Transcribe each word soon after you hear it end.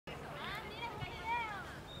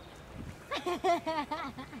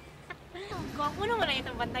Gwapo naman na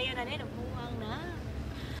itong bantayan na nila. Buwang na.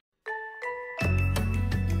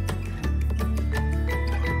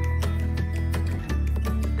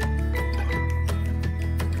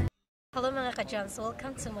 Hello mga ka-jams,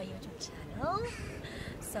 welcome to my YouTube channel.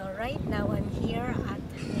 So right now I'm here at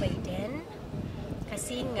Leiden.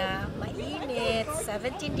 Kasi nga mainit,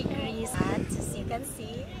 17 degrees at as you can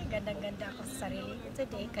see, gandang-ganda ako sa sarili ko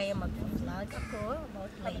today. Kaya mag-vlog ako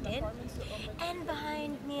about Leiden. And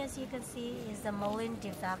behind me, as you can see, is the Molen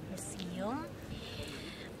Divac Museum.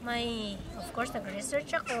 Of course,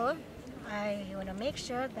 nag-research ako. I want to make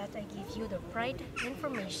sure that I give you the right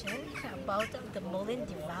information about the Molen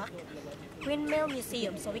Divac Windmill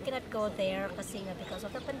Museum. So we cannot go there kasi nga because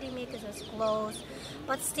of the pandemic, it was closed.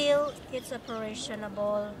 But still, it's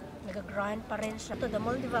operationable. Nag-grind pa rin siya. The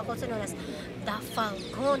Molen Divac also known as the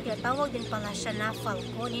Falcon. Tawag din pala siya na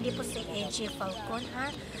Falcon. Hindi po si A.J. Falcon, ha?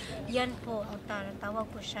 Yan po, ang tawag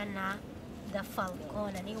po siya na the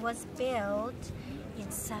Falcon. And it was built in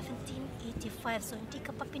 1785. So, hindi ka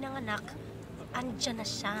pa pinanganak, andyan na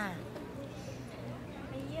siya.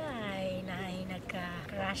 Ayay,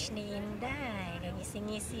 nagka-crush ni Inday.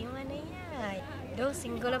 Nagisi-ngisi mo na yan. Do,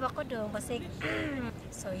 single up ako do. Basig.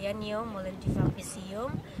 So, yan yung Molen Divac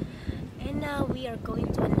Museum. And now, we are going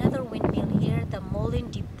to another windmill here, the Molen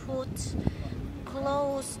Divac,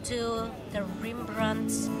 close to the Rembrandt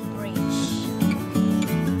Bridge.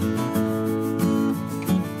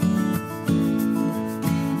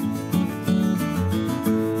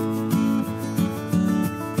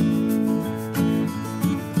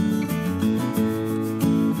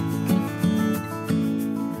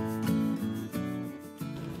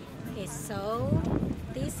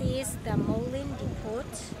 Is the Molen Divac.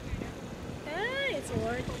 It's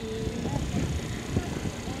working.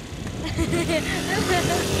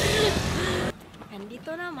 And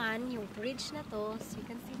dito naman yung bridge na to, so you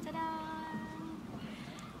can see, tada!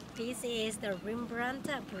 This is the Rembrandt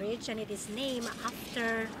Bridge and it is named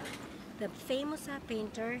after the famous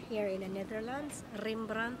painter here in the Netherlands,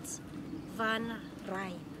 Rembrandt van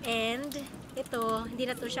Rijn. And ito, hindi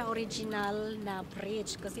na to siya original na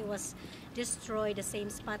bridge kasi it was destroyed the same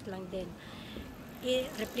spot lang din.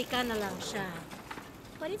 Replika na lang siya.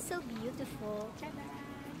 But it's so beautiful. Tada!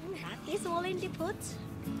 That is Molen Divac.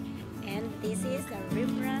 And this is the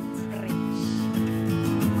Rembrandt Bridge.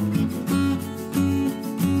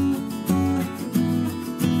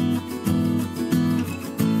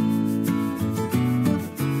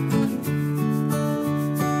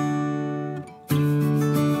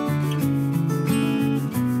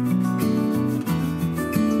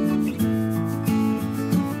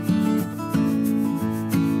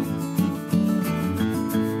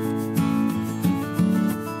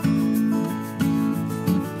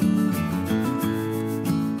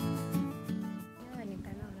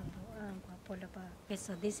 Okay,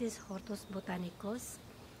 so this is Hortus Botanicus,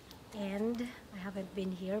 and I haven't been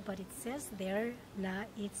here, but it says there na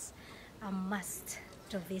it's a must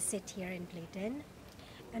to visit here in Leiden.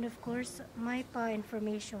 And of course, may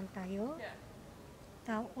pa-information tayo.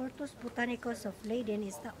 The Hortus Botanicus of Leiden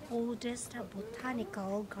is the oldest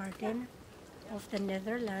botanical garden of the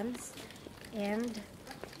Netherlands and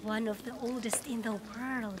one of the oldest in the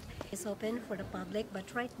world. It's open for the public,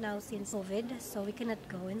 but right now since COVID, so we cannot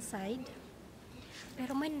go inside.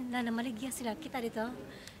 Pero may namaligya sila. Kita dito?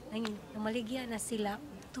 Namaligya na sila.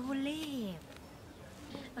 Tulip.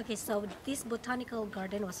 Okay, so this botanical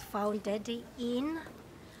garden was founded in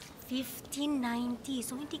 1590.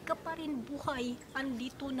 So hindi ka pa rin buhay.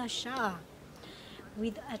 Andito na siya.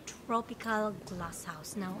 With a tropical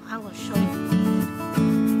glasshouse. Now, I will show you.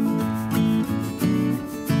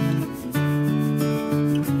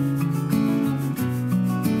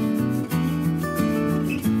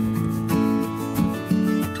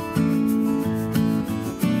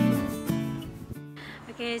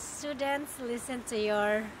 Okay, students, listen to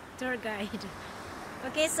your tour guide.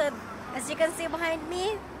 Okay, so as you can see behind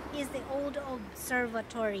me is the old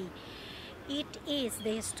observatory. It is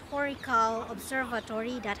the historical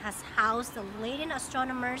observatory that has housed the Leiden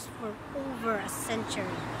astronomers for over a century.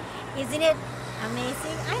 Isn't it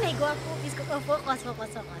amazing? Ay, naigo ako. Focus.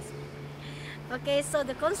 Okay, so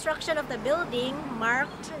the construction of the building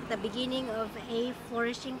marked the beginning of a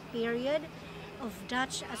flourishing period of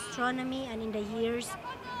Dutch astronomy, and in the years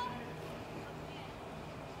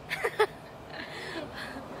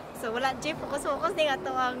so wala jeep focus ni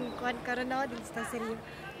ato ang kuan karon na din sa seryo.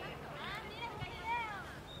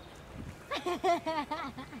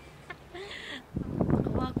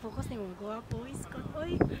 Wag focus ni mong guwapo iskot.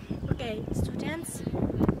 Oy, okay students,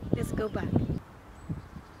 let's go back.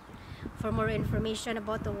 For more information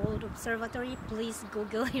about the World Observatory, please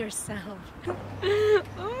Google yourself.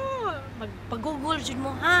 Oh, magpag-Google jud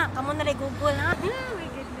mo ha. Kamo na rin Google ha. Oh my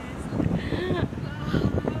goodness.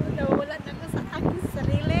 Nawala na ko sa aking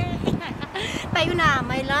sarili. Tayo na,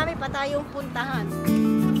 may lami pa tayong puntahan.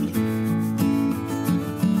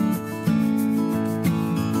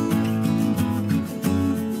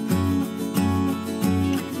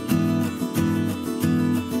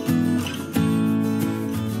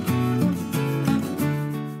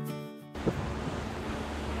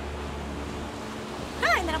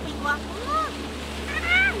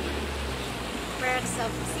 Perks of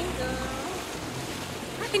single.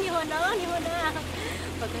 Ni mo na.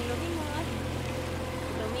 Pag ang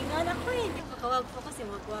lumingon ako eh. Hindi makawag po kasi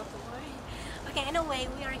magwapo ko eh. Okay, anyway,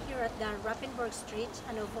 we are here at the Rappenberg Street,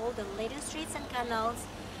 and of all the Leiden streets and canals,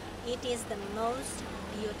 it is the most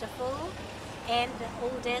beautiful and the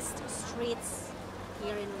oldest streets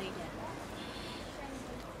here in Leiden.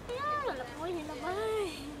 Yeah, lapoy nila ba?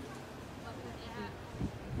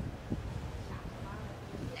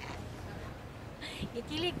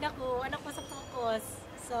 Ikilig na ko, anak ko sa focus.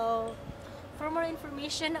 So, for more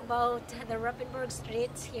information about the Rappenberg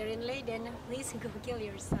Street here in Leiden, please Google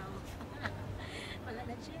yourself. Wala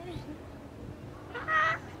na dyan.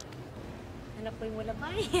 Anak ko yung wala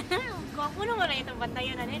ba? Kung ako naman na itong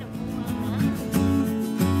bantayan na rin.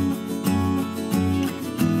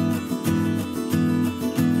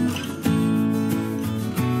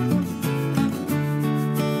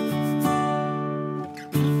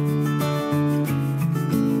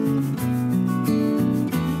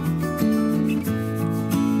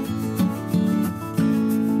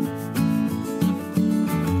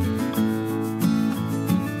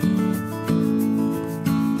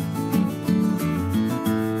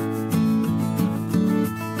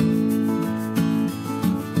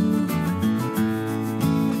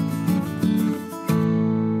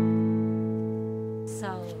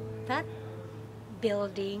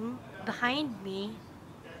 Building behind me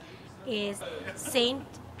is St.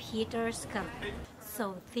 Peter's Kirk.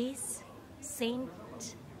 So this St.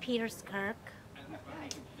 Peter's Kirk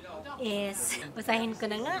is, basahin ko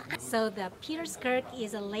na nga. So the Peter's Kirk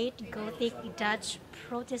is a late Gothic Dutch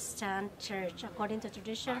Protestant church, according to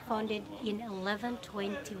tradition, founded in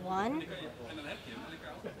 1121,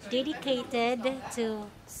 dedicated to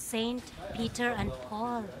Saint Peter and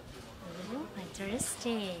Paul. Ooh,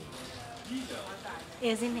 interesting.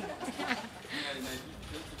 Isn't it?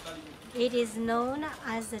 It is known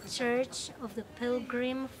as the Church of the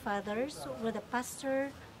Pilgrim Fathers, where the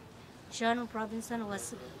pastor John Robinson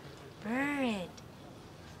was buried.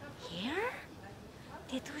 Here?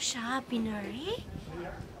 Dito siya pinuri?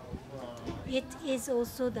 It is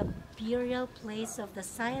also the burial place of the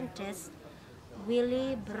scientist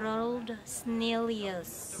Willy Broad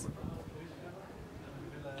Snellius.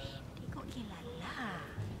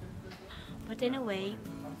 But anyway,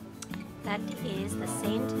 that is the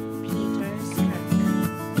St. Peter.